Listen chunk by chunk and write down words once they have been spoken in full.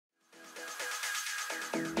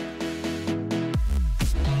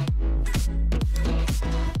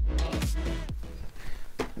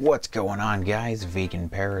What's going on, guys?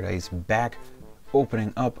 Vacant Paradise back,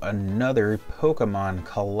 opening up another Pokemon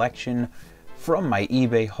collection from my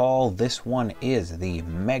eBay haul. This one is the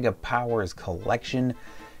Mega Powers collection,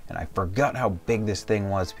 and I forgot how big this thing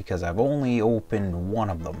was because I've only opened one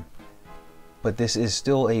of them. But this is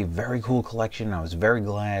still a very cool collection. I was very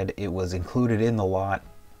glad it was included in the lot.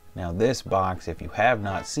 Now this box, if you have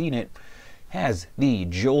not seen it, has the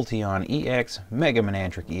Jolteon EX, Mega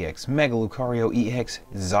Manetric EX, Mega Lucario EX,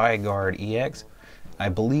 Zygarde EX. I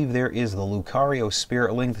believe there is the Lucario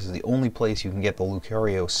Spirit Link. This is the only place you can get the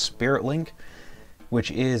Lucario Spirit Link,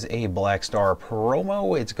 which is a Black Star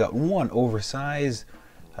promo. It's got one oversized,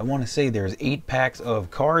 I want to say there's 8 packs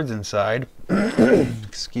of cards inside,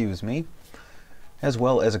 excuse me, as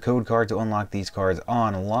well as a code card to unlock these cards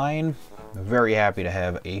online. I'm very happy to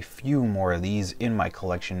have a few more of these in my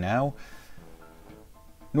collection now.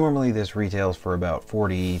 Normally this retails for about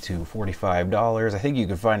 $40 to $45. I think you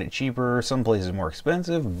could find it cheaper, some places more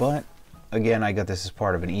expensive, but again, I got this as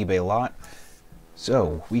part of an eBay lot.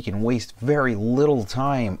 So we can waste very little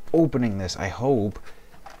time opening this. I hope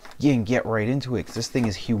you can get right into it, because this thing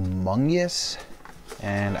is humongous,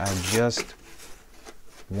 and I just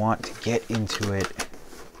want to get into it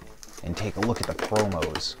and take a look at the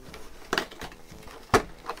promos.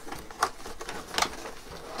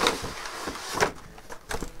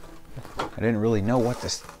 I didn't really know what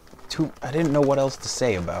I didn't know what else to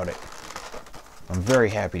say about it. I'm very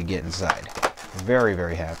happy to get inside. Very,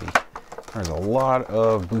 very happy. There's a lot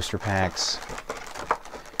of booster packs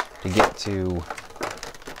to get to.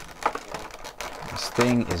 This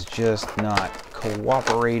thing is just not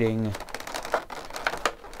cooperating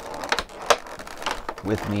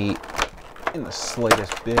with me in the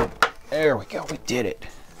slightest bit. There we go. We did it.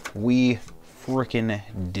 We frickin'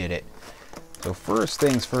 did it. So first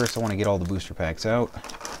things first, I want to get all the booster packs out,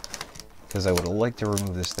 because I would like to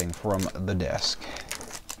remove this thing from the desk.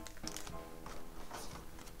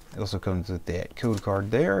 It also comes with that code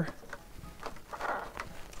card there.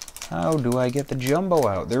 How do I get the Jumbo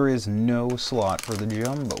out? There is no slot for the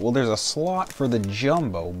Jumbo. Well, there's a slot for the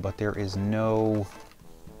Jumbo, but there's no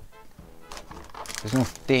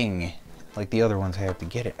thing like the other ones have to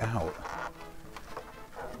get it out.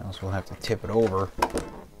 Else we'll have to tip it over.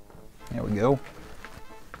 There we go.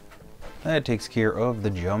 That takes care of the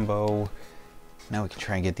Jumbo. Now we can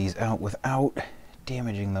try and get these out without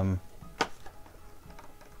damaging them,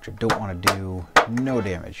 which I don't want to do. No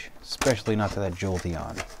damage, especially not to that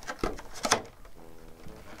Jolteon.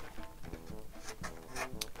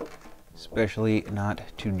 Especially not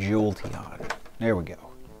to Jolteon. There we go.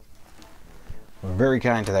 We're very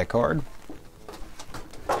kind to that card.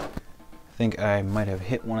 I think I might have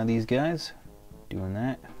hit one of these guys doing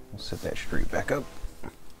that. We'll set that straight back up.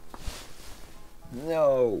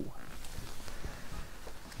 No!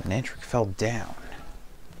 Manetric fell down.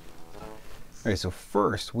 Alright, so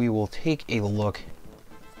first we will take a look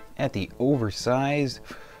at the oversized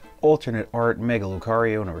alternate art Mega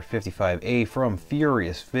Lucario number 55A from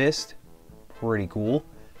Furious Fist. Pretty cool.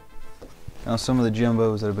 Now some of the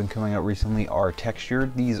Jumbos that have been coming out recently are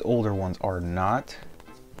textured. These older ones are not.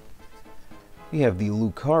 We have the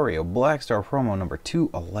Lucario Black Star promo number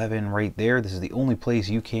 211 right there. This is the only place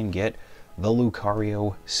you can get the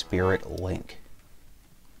Lucario Spirit Link.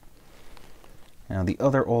 Now the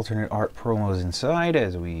other alternate art promos inside,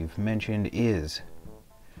 as we've mentioned, is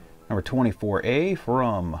number 24A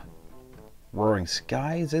from Roaring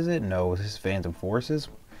Skies, is it? No, this is Phantom Forces.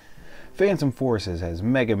 Phantom Forces has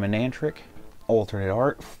Mega Manetric, alternate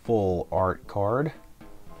art, full art card.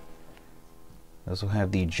 We also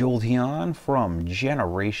have the Jolteon from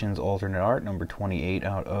Generations alternate art, number 28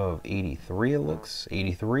 out of 83, it looks.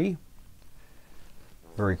 83.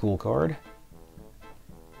 Very cool card.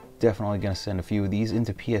 Definitely going to send a few of these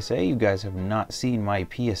into PSA. You guys have not seen my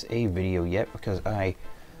PSA video yet because I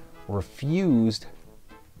refused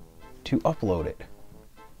to upload it.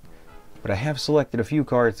 But I have selected a few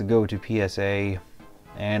cards to go to PSA,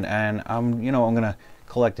 and I'm going to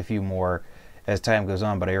collect a few more as time goes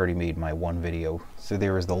on, but I already made my one video. So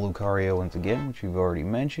there is the Lucario once again, which we've already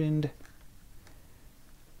mentioned.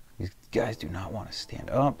 These guys do not want to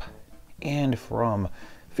stand up. And from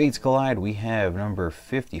Fates Collide, we have number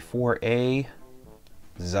 54A,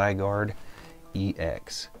 Zygarde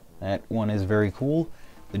EX. That one is very cool.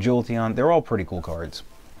 The Jolteon, they're all pretty cool cards.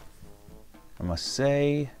 I must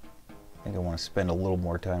say, I think I want to spend a little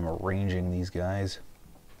more time arranging these guys.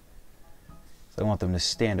 So I want them to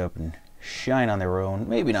stand up and shine on their own.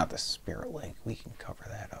 Maybe not the Spirit Link. We can cover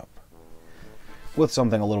that up with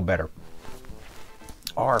something a little better.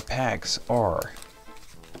 Our packs are,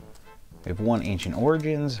 we have one Ancient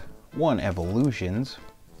Origins, one Evolutions,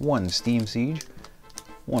 1 Steam Siege,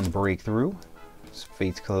 1 Breakthrough,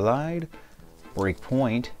 Fates Collide,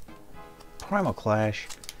 Breakpoint, Primal Clash,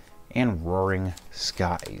 and Roaring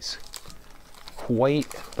Skies. Quite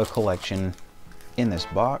the collection in this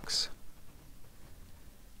box,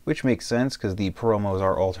 which makes sense because the promos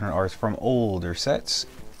are alternate arts from older sets.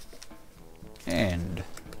 And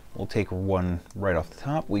we'll take one right off the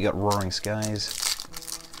top. We got Roaring Skies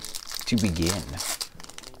to begin.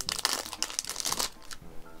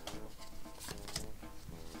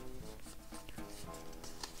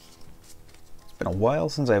 It's been a while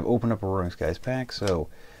since I've opened up a Roaring Skies pack, so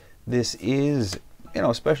this is, you know,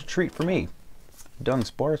 a special treat for me. Done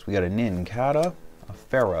sparse, we got a Nincada, a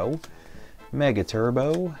Pharaoh, Mega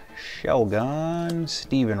Turbo, Shelgon,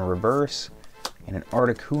 Steven Reverse, and an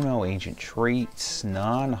Articuno Ancient Traits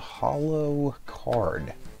non-hollow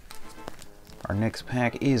card. Our next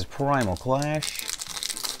pack is Primal Clash.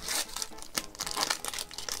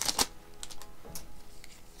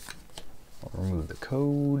 I'll remove the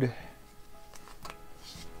code.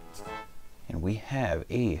 And we have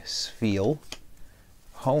a Spheal,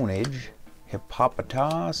 Honage,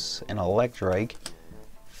 Hippopotas, an Electrike,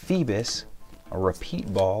 Phoebus, a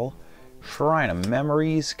Repeat Ball, Shrine of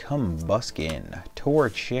Memories, Combuskin,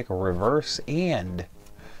 Torchic Reverse, and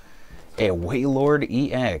a Wailord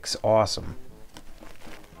EX. Awesome.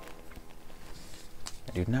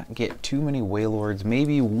 I do not get too many Wailords,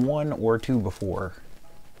 maybe 1 or 2 before.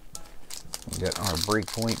 We got our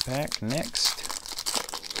Breakpoint pack next.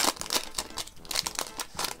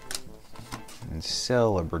 And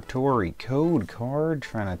celebratory code card.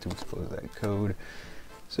 Try not to expose that code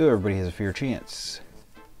so everybody has a fair chance.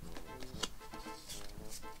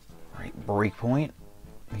 Alright, Breakpoint.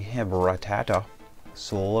 We have Rattata,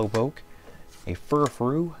 Slowpoke, a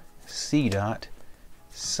Furfrou, Seedot,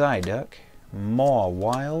 Psyduck,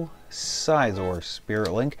 Mawile, Scizor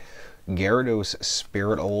Spirit Link, Gyarados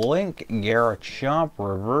Spirit Link, Garchomp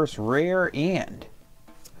Reverse Rare, and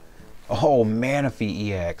oh,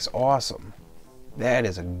 Manaphy EX. Awesome. That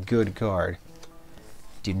is a good card.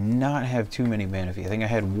 Did not have too many Manaphy. I think I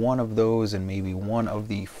had 1 of those and maybe 1 of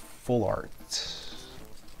the full arts.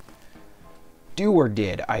 Do or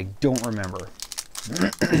did, I don't remember.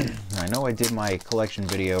 I know I did my collection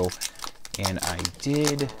video and I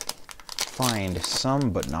did find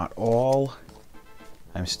some, but not all.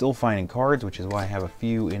 I'm still finding cards, which is why I have a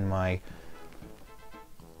few in my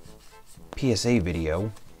PSA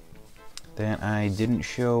video that I didn't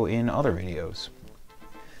show in other videos.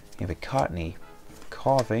 We have a Cottony,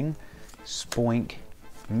 Coughing, Spoink,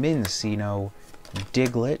 Mincino,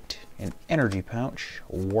 Diglett, an Energy Pouch,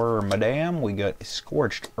 Wormadam, we got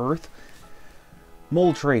Scorched Earth,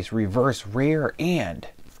 Moltres Reverse Rare, and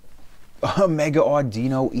a Mega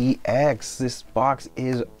Audino EX. This box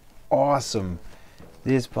is awesome.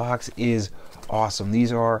 This box is awesome.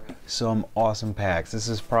 These are some awesome packs. This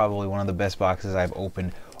is probably one of the best boxes I've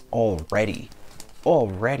opened already.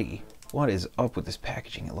 What is up with this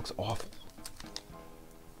packaging? It looks awful.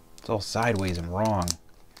 It's all sideways and wrong.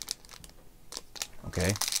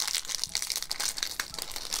 Okay.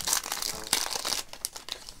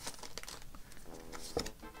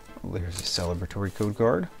 Oh, there's a celebratory code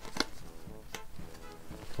card.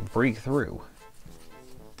 Breakthrough.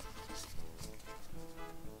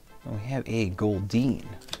 We have a Goldeen,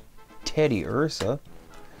 Teddy Ursa,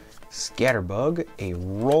 Scatterbug, a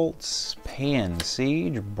Ralts,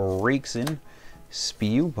 Pansage, Braixen,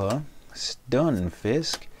 Spupa,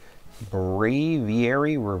 Stunfisk,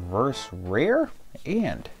 Braviary Reverse Rare,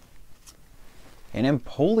 and an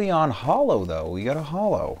Empoleon Hollow, though. We got a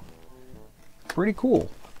Hollow. Pretty cool.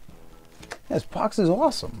 This box is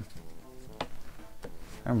awesome.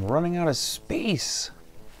 I'm running out of space.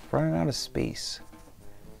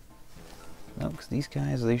 No, because these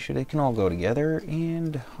guys, they can all go together,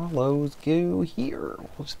 and hollows go here.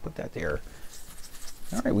 We'll just put that there.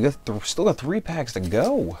 All right, we got still got 3 packs to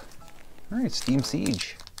go. All right, Steam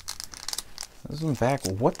Siege. This one's back.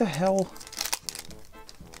 What the hell?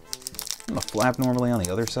 I'm gonna flap normally on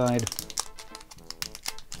the other side.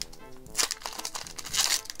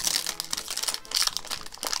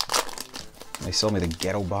 They sell me the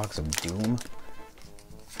ghetto box of doom.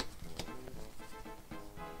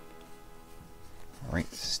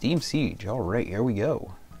 Alright, Steam Siege. Alright, here we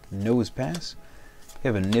go. Nose Pass. We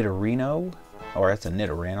have a Nidorino. Oh, that's a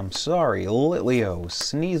Nidoran. I'm sorry. Litleo,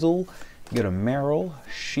 Sneasel. You got a Meryl,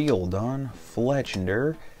 Shieldon,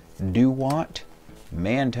 Fletchender, Duwant,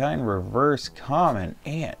 Mantine Reverse Common,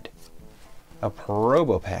 and a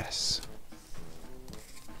Probopass.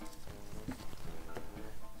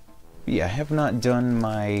 Yeah, I have not done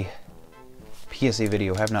my PSA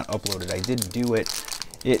video, have not uploaded. I did do it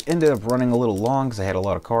It ended up running a little long because I had a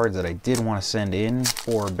lot of cards that I did want to send in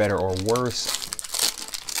for better or worse.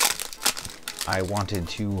 I wanted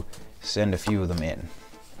to send a few of them in.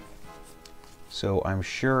 So I'm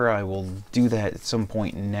sure I will do that at some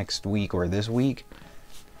point next week or this week.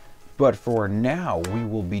 But for now, we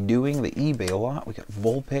will be doing the eBay lot. We got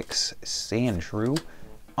Vulpix, Sandshrew,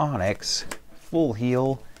 Onyx, Full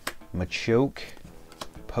Heal, Machoke,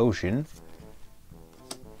 Potion,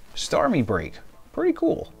 Starmie Break. Pretty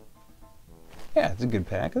cool. Yeah, it's a good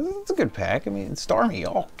pack. It's a good pack. I mean, Starmie.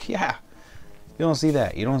 Oh, yeah. You don't see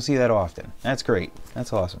that. You don't see that often. That's great.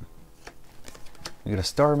 That's awesome. We got a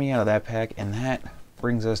Starmie out of that pack, and that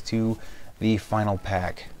brings us to the final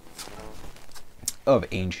pack of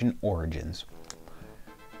Ancient Origins.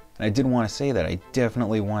 And I did want to say that I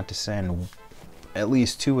definitely want to send at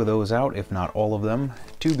least 2 of those out, if not all of them,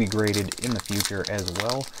 to be graded in the future as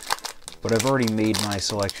well. But I've already made my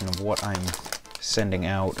selection of what I'm sending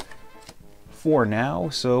out for now,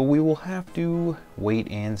 so we will have to wait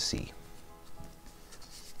and see.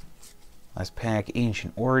 Last pack,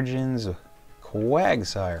 Ancient Origins,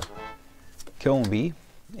 Quagsire, Combee,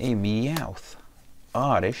 a Meowth,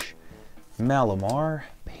 Oddish, Malamar,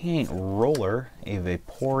 Paint Roller, a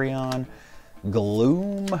Vaporeon,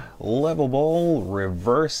 Gloom, Level Ball,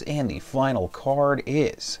 Reverse, and the final card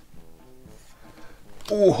is...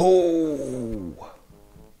 Oh,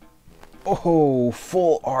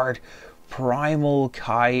 full art Primal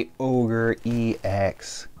Kyogre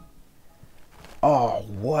EX. Oh,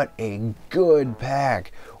 what a good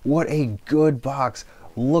pack. What a good box.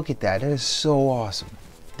 Look at that. That is so awesome.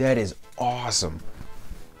 That is awesome.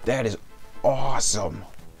 That is awesome.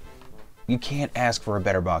 You can't ask for a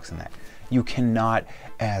better box than that. You cannot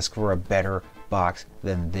ask for a better box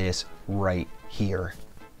than this right here.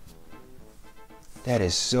 That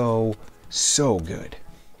is so, so good.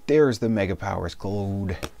 There's the Mega Powers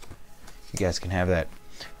code. You guys can have that.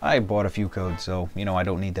 I bought a few codes, so, you know, I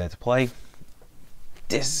don't need that to play.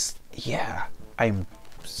 This, yeah, I'm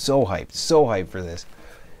so hyped for this.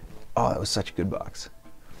 Oh, that was such a good box.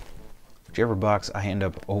 Whichever box I end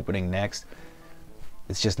up opening next,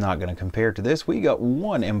 it's just not going to compare to this. We got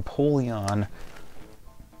one Empoleon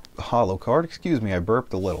holo card. Excuse me, I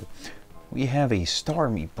burped a little. We have a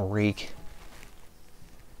Starmie Break.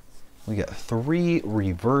 We got 3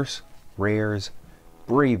 reverse rares,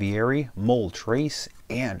 Braviary, Moltres,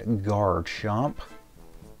 and Garchomp.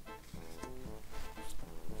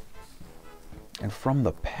 And from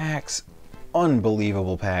the packs,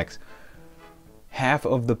 unbelievable packs. Half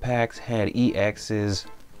of the packs had EXs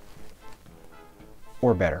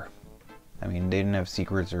or better. I mean, they didn't have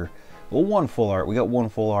secrets or... Well, one full art. We got one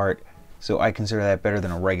full art, so I consider that better than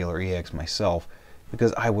a regular EX myself,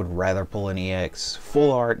 because I would rather pull an EX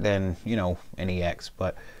full art than, you know, an EX.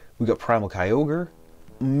 But we got Primal Kyogre,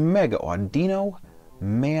 Mega Audino,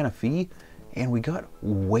 Manaphy, and we got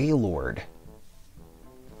Wailord.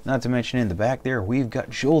 Not to mention in the back there, we've got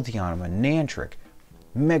Jolteon, Manetric,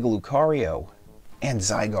 Mega Lucario, and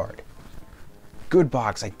Zygarde. Good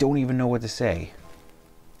box. I don't even know what to say.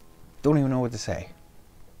 Don't even know what to say.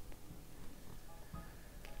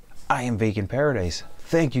 I am Vacant Paradise.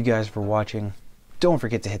 Thank you guys for watching. Don't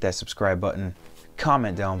forget to hit that subscribe button.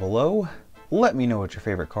 Comment down below. Let me know what your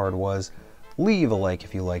favorite card was. Leave a like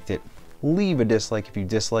if you liked it. Leave a dislike if you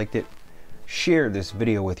disliked it. Share this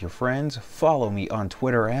video with your friends. Follow me on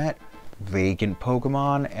Twitter at Vacant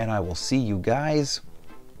Pokemon, and I will see you guys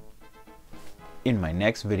in my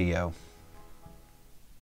next video.